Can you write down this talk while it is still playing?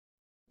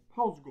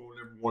How's it going,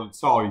 everyone?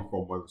 Sorry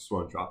from Weather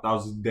Swan Drop. That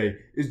was the day.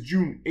 It's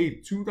June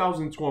 8th,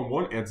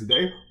 2021, and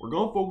today we're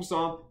going to focus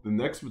on the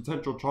next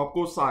potential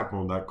tropical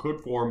cyclone that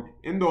could form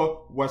in the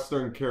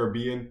Western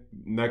Caribbean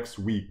next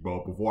week.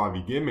 But before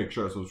I begin, make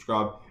sure to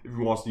subscribe if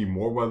you want to see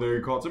more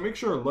weather content. Make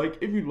sure to like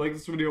if you like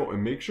this video,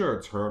 and make sure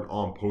to turn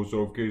on post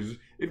notifications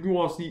if you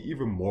want to see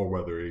even more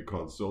weather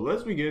content. So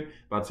let's begin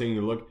by taking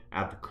a look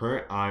at the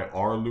current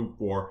IR loop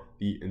for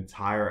the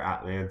entire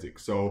Atlantic.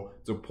 So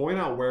to point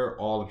out where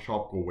all the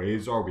tropical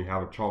waves are, we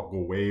have a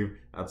tropical wave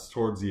that's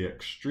towards the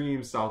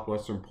extreme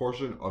southwestern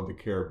portion of the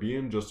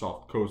Caribbean, just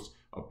off the coast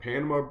of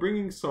Panama,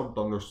 bringing some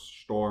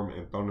thunderstorm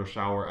and thunder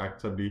shower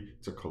activity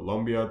to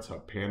Colombia, to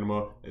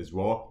Panama as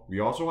well. We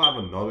also have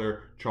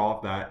another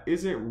trough that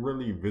isn't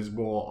really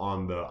visible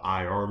on the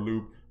IR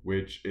loop,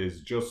 which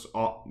is just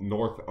up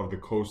north of the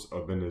coast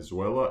of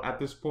Venezuela at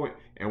this point.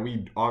 And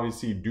we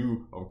obviously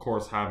do, of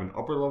course, have an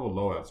upper level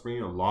low that's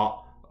bringing a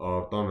lot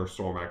of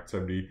thunderstorm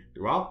activity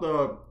throughout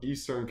the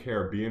Eastern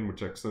Caribbean,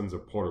 which extends to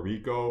Puerto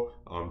Rico,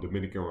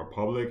 Dominican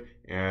Republic,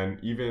 and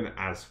even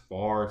as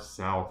far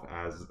south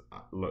as,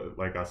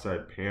 like I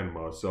said,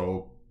 Panama.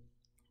 So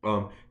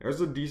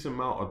there's a decent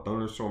amount of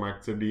thunderstorm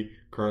activity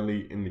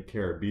currently in the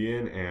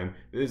Caribbean, and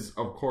this is,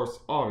 of course,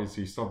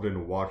 obviously something to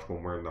watch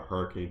when we're in the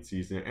hurricane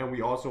season. And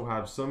we also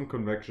have some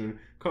convection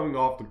coming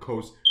off the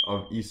coast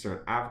of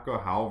Eastern Africa.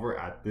 However,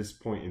 at this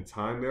point in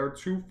time, they're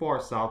too far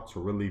south to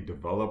really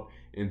develop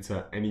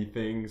into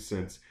anything,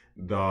 since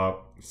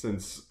low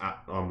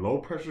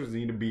pressures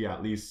need to be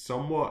at least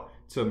somewhat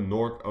to the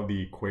north of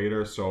the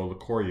equator. So the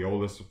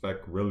Coriolis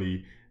effect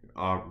really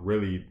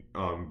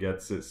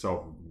gets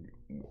itself,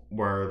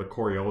 where the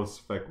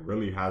Coriolis effect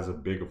really has a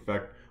big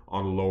effect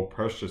on the low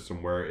pressure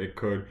system, where it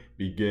could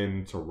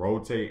begin to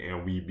rotate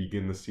and we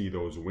begin to see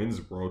those winds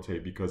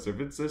rotate. Because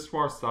if it's this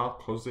far south,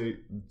 closer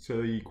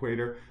to the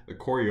equator, the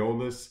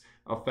Coriolis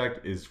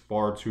effect is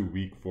far too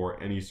weak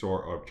for any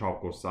sort of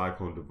tropical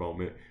cyclone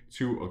development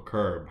to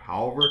occur.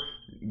 However,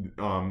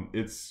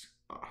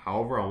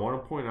 I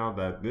want to point out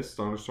that this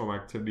thunderstorm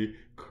activity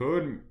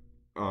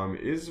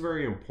is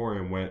very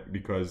important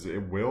because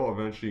it will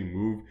eventually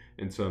move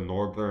into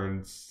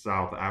northern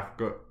South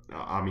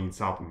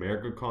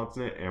America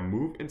continent and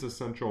move into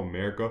Central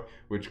America,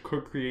 which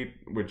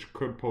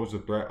could pose a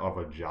threat of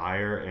a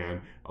gyre and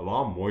a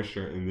lot of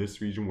moisture in this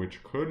region,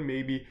 which could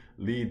maybe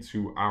lead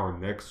to our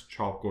next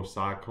tropical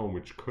cyclone,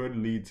 which could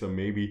lead to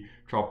maybe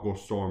Tropical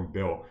Storm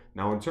Bill.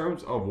 Now, in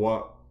terms of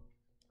what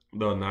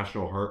the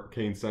National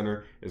Hurricane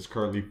Center is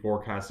currently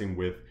forecasting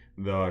with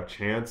the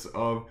chance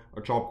of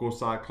a tropical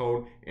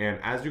cyclone, and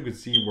as you can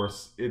see,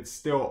 it's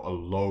still a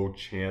low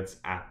chance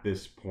at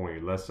this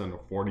point, less than a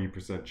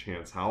 40%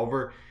 chance.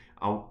 However,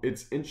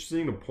 it's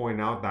interesting to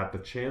point out that the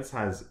chance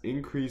has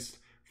increased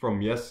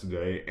from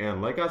yesterday,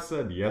 and like I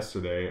said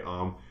yesterday,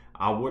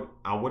 I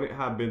wouldn't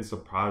have been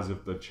surprised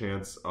if the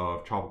chance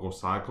of tropical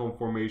cyclone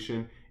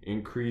formation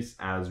increased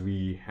as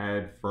we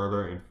head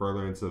further and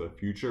further into the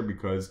future,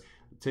 because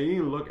taking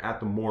a look at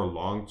the more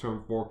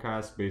long-term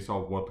forecast based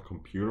off what the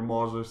computer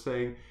models are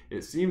saying,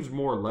 it seems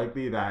more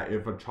likely that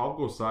if a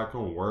tropical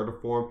cyclone were to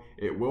form,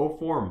 it will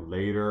form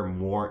later,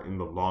 more in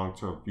the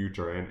long-term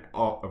future. And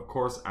of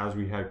course, as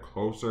we head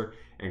closer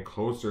and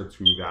closer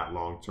to that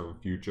long-term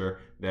future,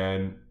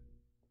 then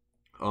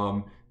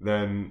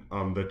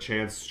the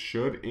chance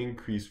should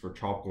increase for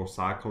tropical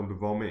cyclone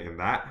development, and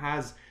that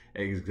has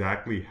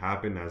exactly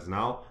happened. As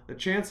now the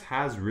chance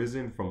has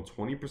risen from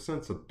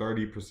 20% to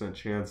 30%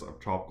 chance of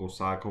tropical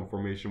cyclone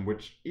formation,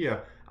 which, yeah,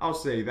 I'll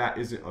say that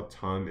isn't a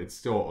ton. It's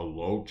still a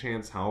low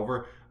chance.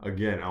 However,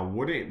 again, I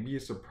wouldn't be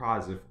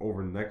surprised if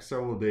over the next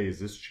several days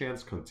this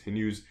chance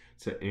continues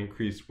to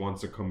increase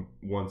once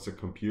the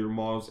computer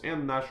models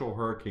and the National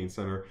Hurricane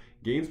Center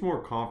gains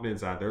more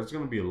confidence that there's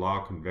going to be a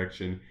lot of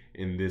convection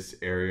in this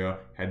area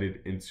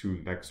headed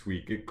into next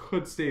week. It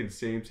could stay the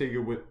same. Take it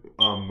with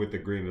a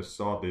grain of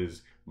salt,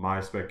 is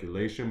my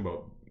speculation,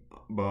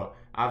 but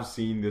I've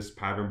seen this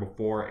pattern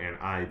before, and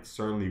I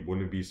certainly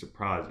wouldn't be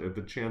surprised if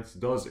the chance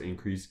does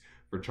increase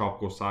for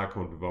tropical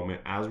cyclone development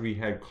as we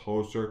head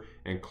closer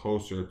and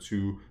closer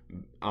to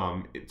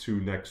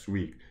next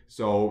week.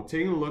 So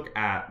taking a look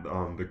at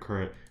the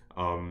current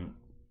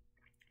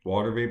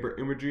water vapor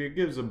imagery, it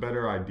gives a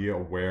better idea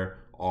of where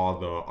all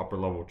the upper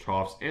level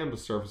troughs and the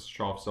surface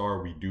troughs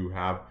are. We do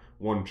have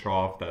one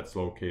trough that's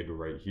located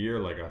right here,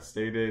 like I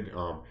stated,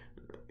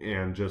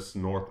 and just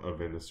north of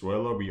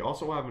Venezuela. We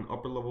also have an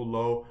upper level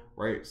low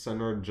right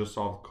centered just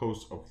off the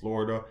coast of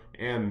Florida,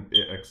 and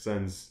it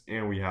extends,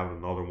 and we have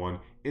another one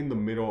in the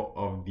middle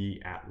of the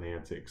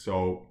Atlantic.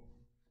 So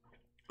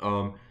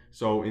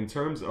in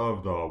terms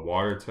of the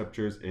water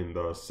temperatures in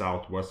the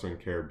southwestern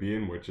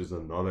Caribbean, which is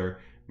another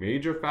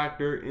major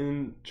factor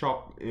in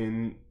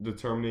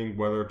determining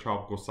whether a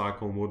tropical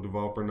cyclone will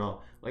develop or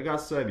not, like I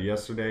said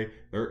yesterday,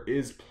 there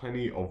is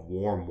plenty of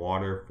warm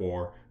water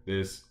for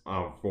this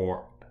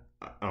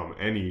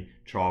any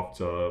trough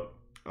to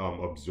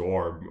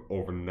absorb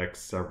over the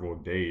next several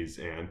days.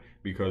 And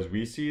because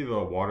we see the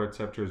water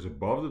temperatures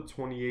above the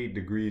 28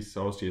 degrees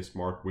Celsius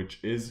mark, which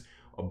is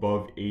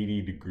above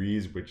 80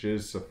 degrees, which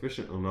is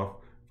sufficient enough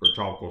for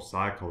tropical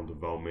cyclone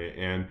development.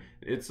 And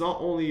it's not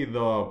only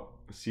the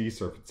sea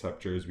surface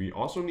temperatures, we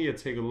also need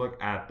to take a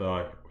look at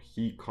the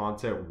heat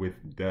content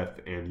with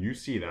depth. And you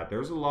see that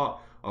there's a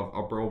lot of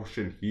upper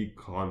ocean heat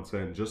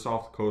content just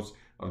off the coast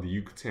of the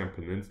Yucatan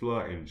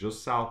Peninsula and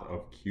just south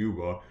of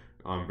Cuba,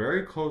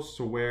 very close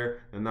to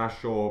where the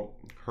National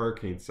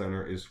Hurricane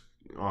Center is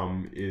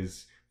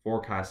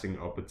forecasting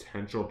a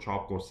potential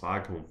tropical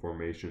cyclone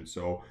formation.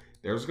 So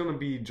there's going to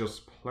be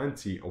just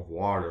plenty of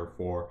water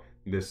for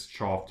this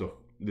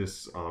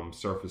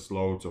surface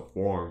low to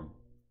form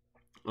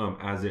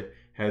as it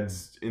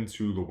heads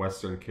into the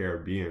Western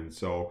Caribbean.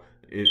 So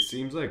it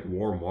seems like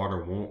warm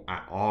water won't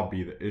at all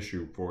be the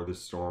issue for this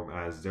storm,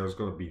 as there's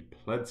going to be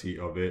plenty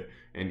of it.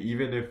 And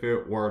even if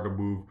it were to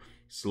move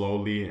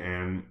slowly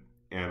and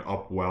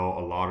up well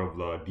a lot of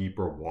the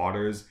deeper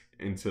waters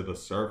into the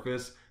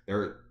surface,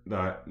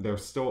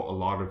 there's still a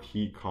lot of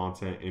heat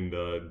content in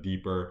the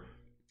deeper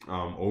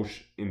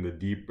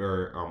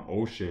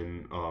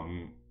ocean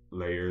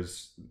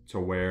layers, to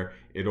where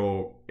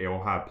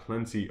it'll have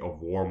plenty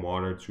of warm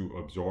water to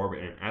absorb,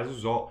 and as a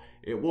result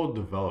it will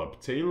develop.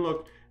 Taking a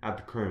look at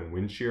the current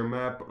wind shear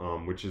map,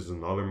 which is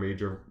another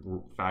major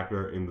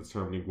factor in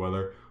determining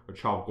whether a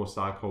tropical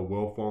cyclone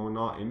will form or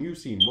not, and you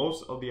see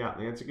most of the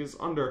Atlantic is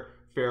under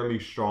fairly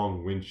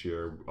strong wind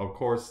shear. Of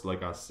course,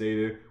 like I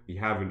stated, we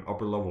have an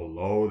upper level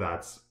low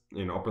that's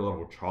an upper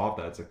level trough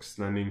that's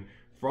extending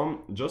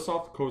from just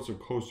off the coast of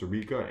Costa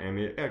Rica, and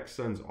it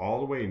extends all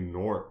the way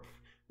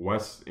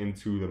northwest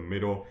into the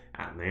middle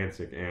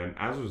Atlantic. And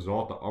as a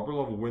result, the upper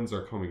level winds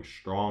are coming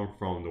strong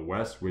from the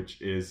west,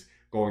 which is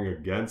going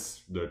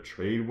against the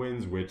trade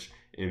winds, which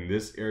in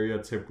this area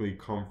typically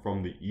come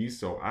from the east.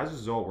 So as a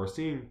result, we're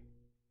seeing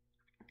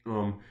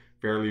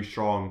fairly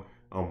strong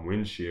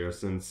wind shear,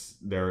 since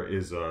there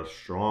is a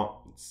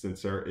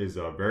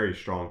very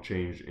strong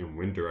change in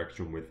wind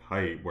direction with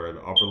height, where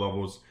the upper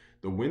levels,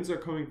 the winds are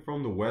coming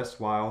from the west,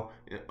 while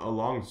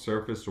along the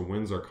surface the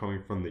winds are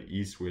coming from the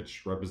east,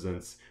 which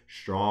represents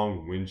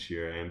strong wind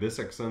shear. And this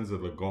extends to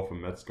the Gulf of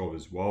Mexico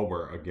as well,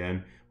 where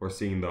again we're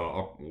seeing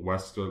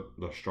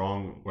the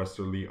strong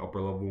westerly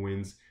upper level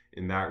winds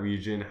in that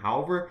region.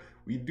 However,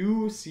 we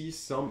do see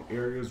some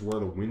areas where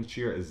the wind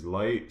shear is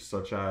light,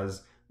 such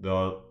as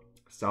the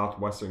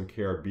southwestern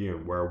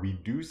Caribbean, where we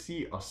do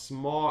see a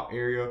small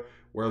area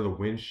where the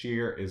wind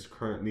shear is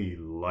currently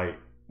light.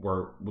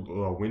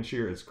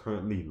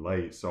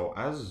 So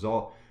as a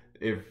result,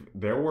 if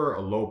there were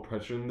a low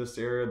pressure in this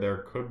area,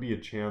 there could be a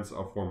chance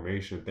of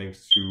formation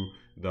thanks to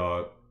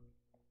the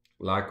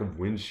lack of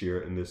wind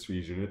shear in this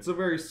region. It's a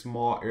very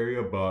small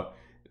area, but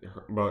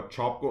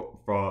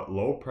tropical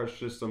low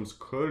pressure systems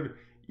could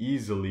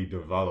easily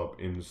develop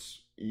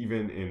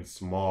even in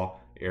small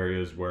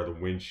areas where the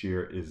wind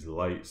shear is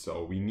light.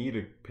 So we need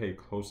to pay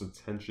close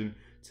attention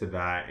to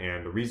that.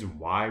 And the reason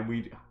why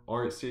we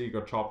aren't seeing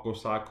a tropical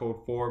cyclone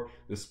form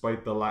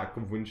despite the lack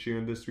of wind shear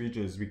in this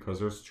region is because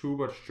there's too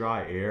much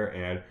dry air,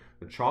 and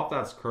the trough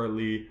that's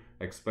currently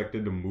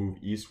expected to move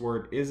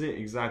eastward isn't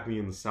exactly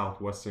in the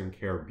southwestern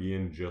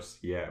Caribbean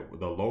just yet.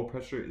 The low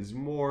pressure is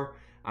more,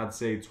 I'd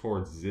say,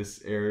 towards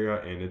this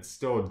area, and it's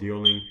still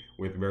dealing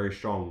with very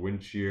strong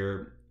wind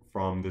shear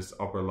from this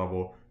upper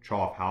level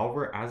trough.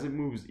 However, as it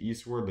moves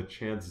eastward, the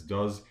chance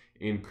does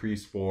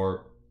increase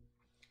for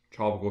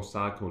tropical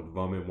cyclone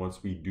development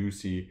once we do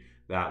see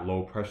that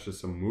low pressure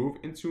system move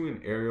into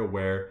an area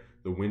where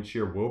the wind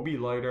shear will be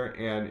lighter,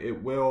 and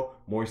it will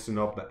moisten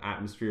up the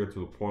atmosphere to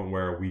the point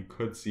where we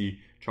could see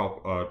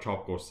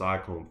tropical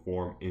cyclone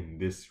form in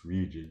this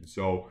region.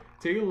 So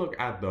take a look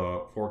at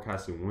the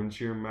forecasted wind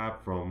shear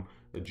map from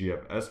the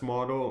GFS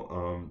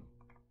model.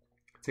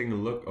 Taking a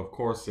look, of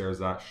course, there's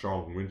that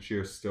strong wind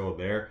shear still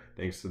there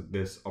thanks to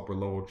this upper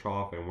level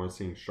trough, and we're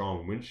seeing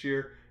strong wind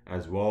shear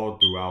as well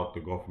throughout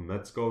the Gulf of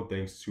Mexico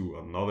thanks to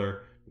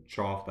another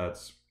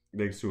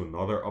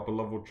upper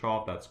level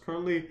trough that's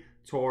currently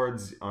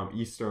towards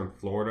eastern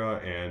Florida,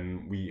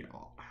 and we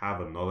have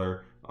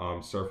another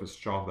surface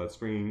trough that's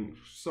bringing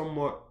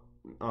somewhat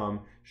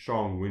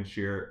strong wind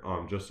shear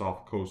just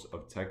off the coast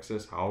of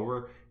Texas.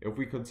 However, if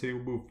we continue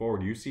to move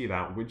forward, you see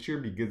that wind shear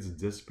begins to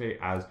dissipate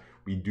as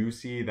we do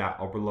see that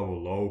upper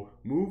level low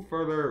move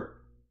further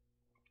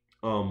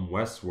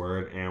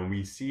westward, and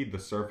we see the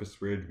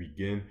surface ridge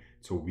begin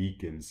to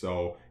weaken.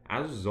 So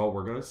as a result,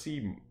 we're going to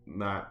see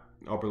that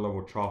upper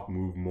level trough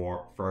move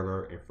more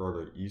further and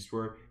further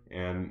eastward,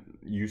 and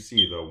you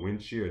see the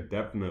wind shear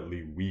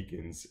definitely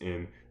weakens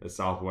in the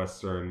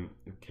southwestern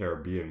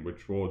Caribbean,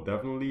 which will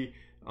definitely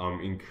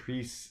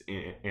increase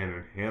and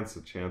enhance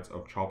the chance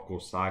of tropical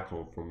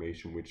cyclone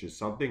formation, which is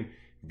something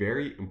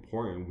very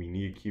important we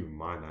need to keep in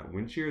mind. That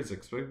wind shear is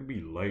expected to be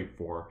light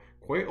for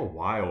quite a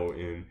while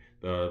in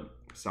the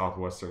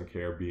southwestern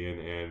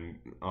Caribbean,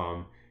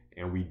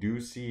 and we do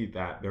see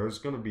that there's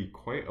going to be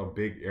quite a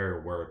big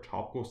area where a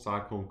tropical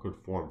cyclone could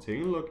form.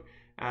 Taking a look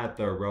at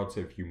the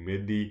relative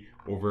humidity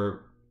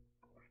over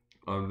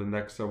the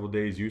next several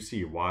days, you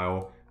see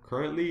while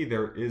currently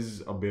there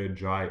is a bit of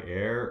dry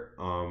air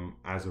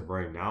as of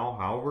right now.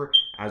 However,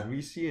 as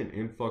we see an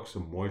influx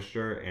of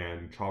moisture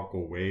and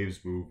tropical waves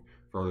move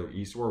further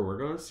eastward, we're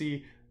gonna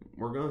see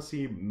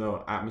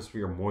the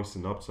atmosphere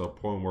moisten up to a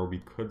point where we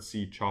could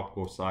see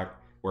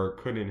where it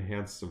could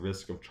enhance the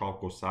risk of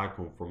tropical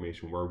cyclone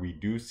formation, where we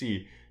do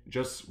see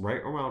just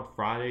right around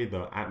Friday,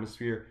 the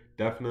atmosphere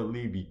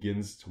definitely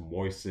begins to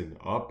moisten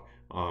up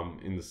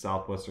in the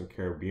southwestern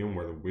Caribbean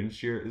where the wind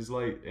shear is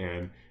light,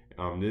 and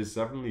this is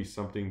definitely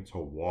something to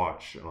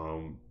watch.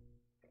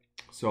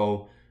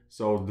 So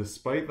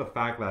despite the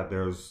fact that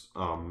there's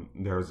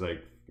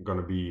like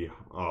gonna be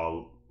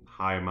a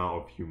high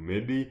amount of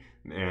humidity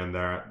and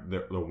that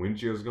the wind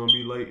shear is gonna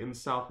be light in the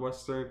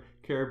southwestern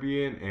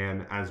Caribbean,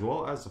 and as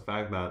well as the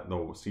fact that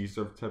the sea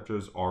surface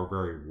temperatures are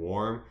very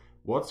warm,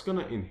 what's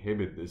gonna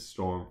inhibit this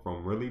storm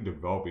from really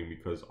developing?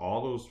 Because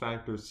all those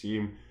factors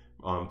seem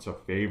to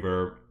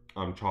favor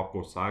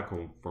tropical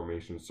cyclone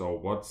formation. So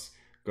what's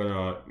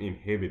gonna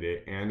inhibit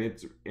it? And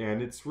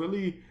it's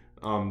really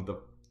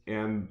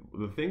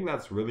the thing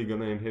that's really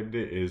going to inhibit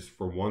it is,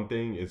 for one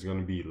thing, is going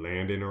to be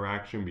land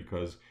interaction,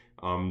 because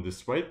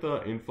despite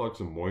the influx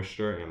of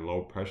moisture and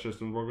low pressure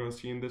systems we're going to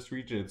see in this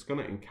region, it's going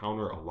to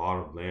encounter a lot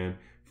of land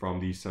from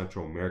these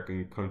Central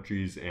American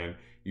countries, and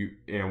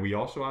we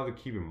also have to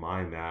keep in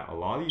mind that a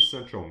lot of these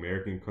Central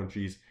American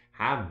countries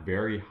have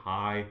very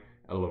high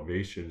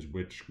elevations,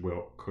 which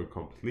could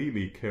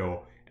completely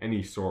kill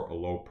any sort of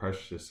low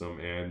pressure system,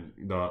 and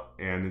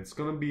it's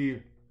going to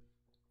be.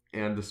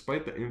 And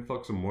despite the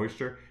influx of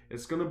moisture,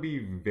 it's going to be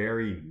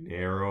very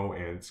narrow,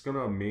 and it's going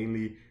to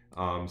mainly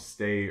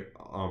stay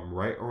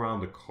right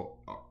around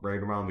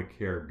the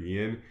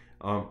Caribbean.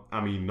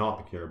 I mean, not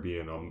the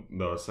Caribbean,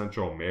 the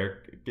Central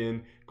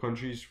American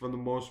countries for the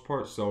most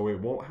part. So it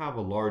won't have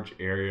a large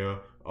area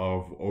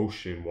of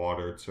ocean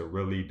water to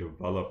really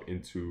develop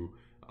into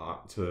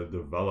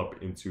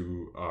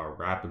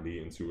rapidly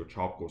into a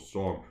tropical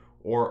storm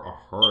or a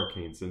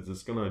hurricane, since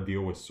it's going to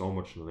deal with so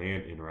much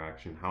land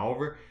interaction.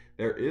 However,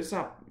 there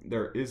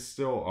is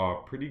still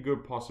a pretty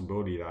good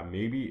possibility that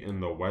maybe in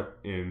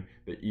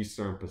the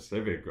eastern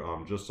Pacific,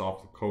 just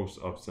off the coast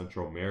of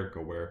Central America,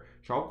 where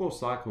tropical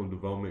cyclone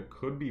development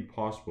could be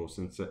possible,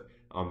 since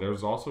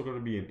there's also going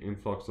to be an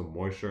influx of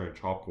moisture and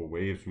tropical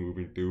waves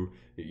moving through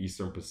the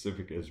eastern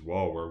Pacific as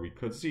well, where we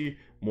could see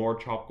more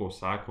tropical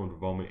cyclone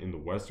development in the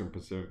western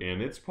Pacific.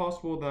 And it's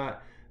possible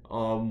that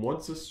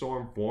once a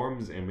storm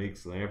forms and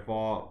makes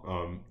landfall,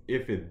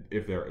 if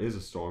there is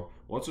a storm,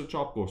 once a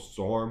tropical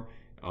storm,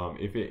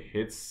 if it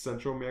hits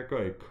Central America,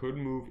 it could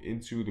move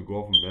into the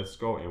Gulf of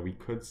Mexico, and we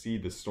could see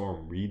the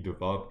storm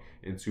redevelop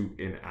into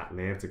an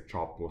Atlantic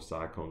tropical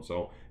cyclone.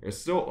 So there's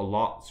still a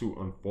lot to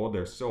unfold.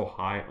 There's still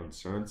high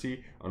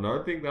uncertainty.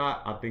 Another thing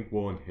that I think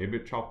will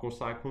inhibit tropical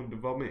cyclone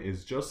development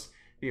is just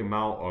the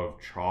amount of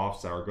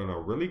troughs that are going to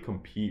really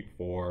compete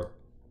for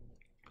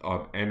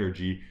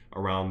energy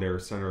around their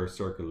center of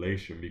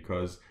circulation,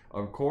 because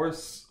of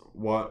course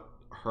what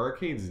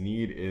hurricanes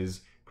need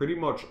is pretty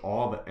much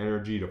all the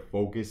energy to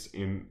focus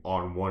in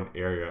on one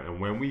area.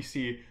 And when we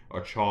see a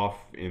trough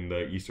in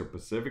the eastern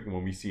Pacific,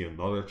 when we see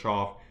another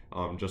trough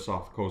just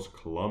off the coast of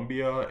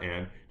Colombia,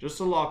 and just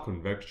a lot of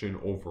convection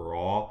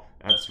overall,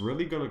 that's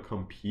really going to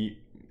compete,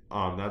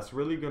 that's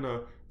really going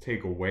to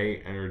take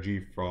away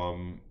energy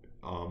from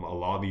a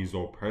lot of these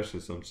low pressure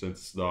systems,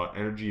 since the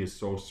energy is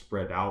so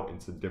spread out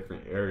into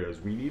different areas.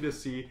 We need to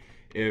see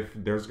if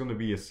there's going to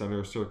be a center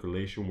of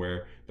circulation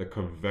where the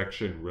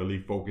convection really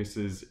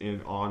focuses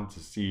in on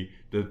to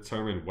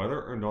determine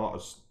whether or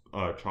not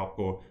a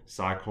tropical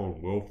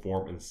cyclone will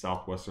form in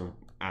southwestern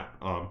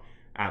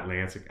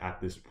Atlantic at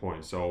this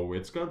point. So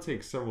it's going to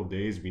take several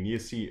days. We need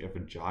to see if a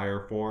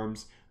gyre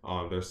forms.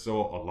 There's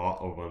still a lot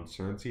of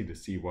uncertainty to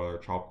see whether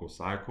a tropical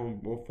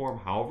cyclone will form.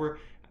 However,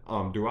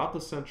 throughout the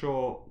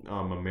Central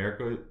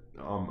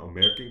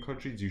American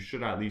countries, you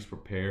should at least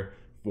prepare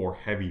for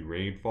heavy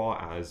rainfall,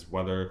 as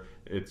whether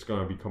it's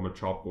going to become a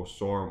tropical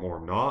storm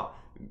or not,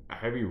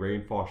 heavy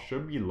rainfall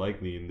should be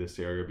likely in this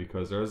area,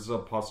 because there's a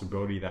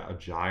possibility that a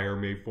gyre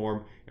may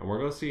form, and we're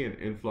going to see an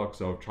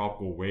influx of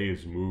tropical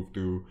waves move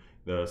through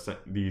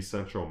these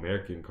Central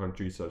American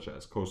countries such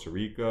as Costa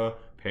Rica,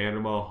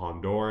 Panama,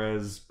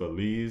 Honduras,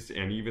 Belize,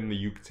 and even the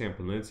Yucatan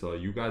Peninsula.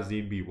 You guys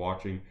need to be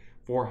watching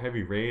for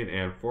heavy rain,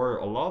 and for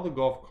a lot of the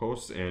Gulf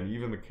Coast and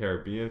even the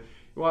Caribbean,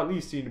 you at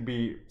least need to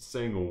be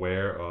staying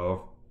aware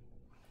of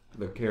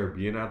the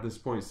Caribbean at this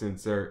point,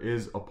 since there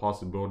is a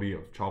possibility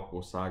of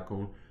tropical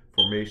cyclone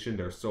formation.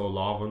 There's still a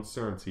lot of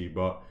uncertainty,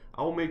 but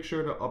I will make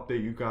sure to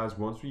update you guys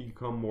once we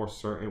become more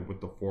certain with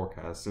the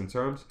forecast. In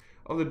terms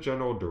of the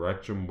general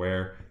direction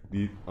where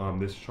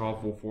this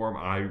trough will form,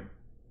 I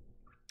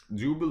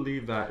do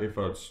believe that if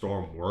a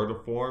storm were to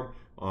form,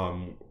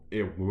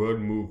 it would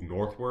move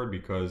northward,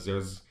 because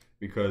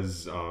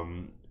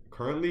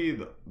currently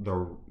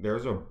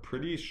there's a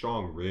pretty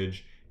strong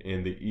ridge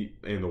in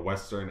the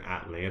western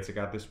Atlantic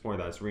at this point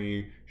that's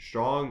bringing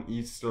strong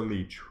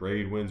easterly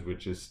trade winds,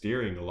 which is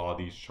steering a lot of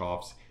these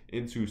troughs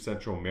into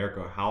Central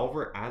America.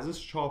 However, as this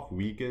trough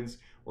weakens,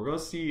 we're going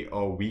to see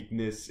a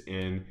weakness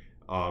in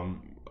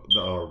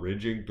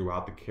ridging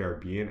throughout the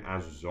Caribbean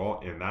as a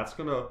result, and that's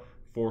gonna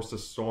force the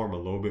storm a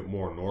little bit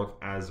more north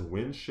as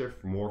winds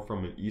shift more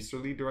from an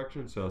easterly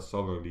direction to a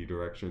southerly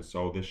direction.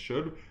 So this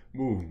should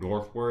move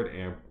northward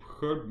and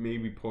could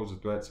maybe pose a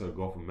threat to the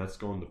Gulf of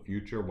Mexico in the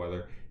future,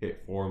 whether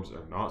it forms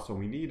or not. So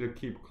we need to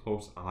keep a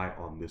close eye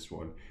on this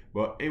one.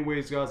 But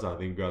anyways, guys, I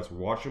thank you guys for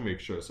watching. Make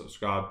sure to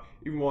subscribe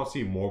if you want to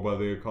see more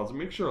weather content.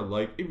 Make sure to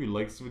like if you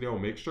like this video.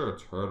 Make sure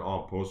to turn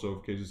on post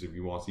notifications if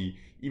you want to see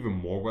even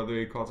more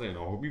weather content. And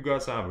I hope you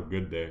guys have a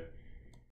good day.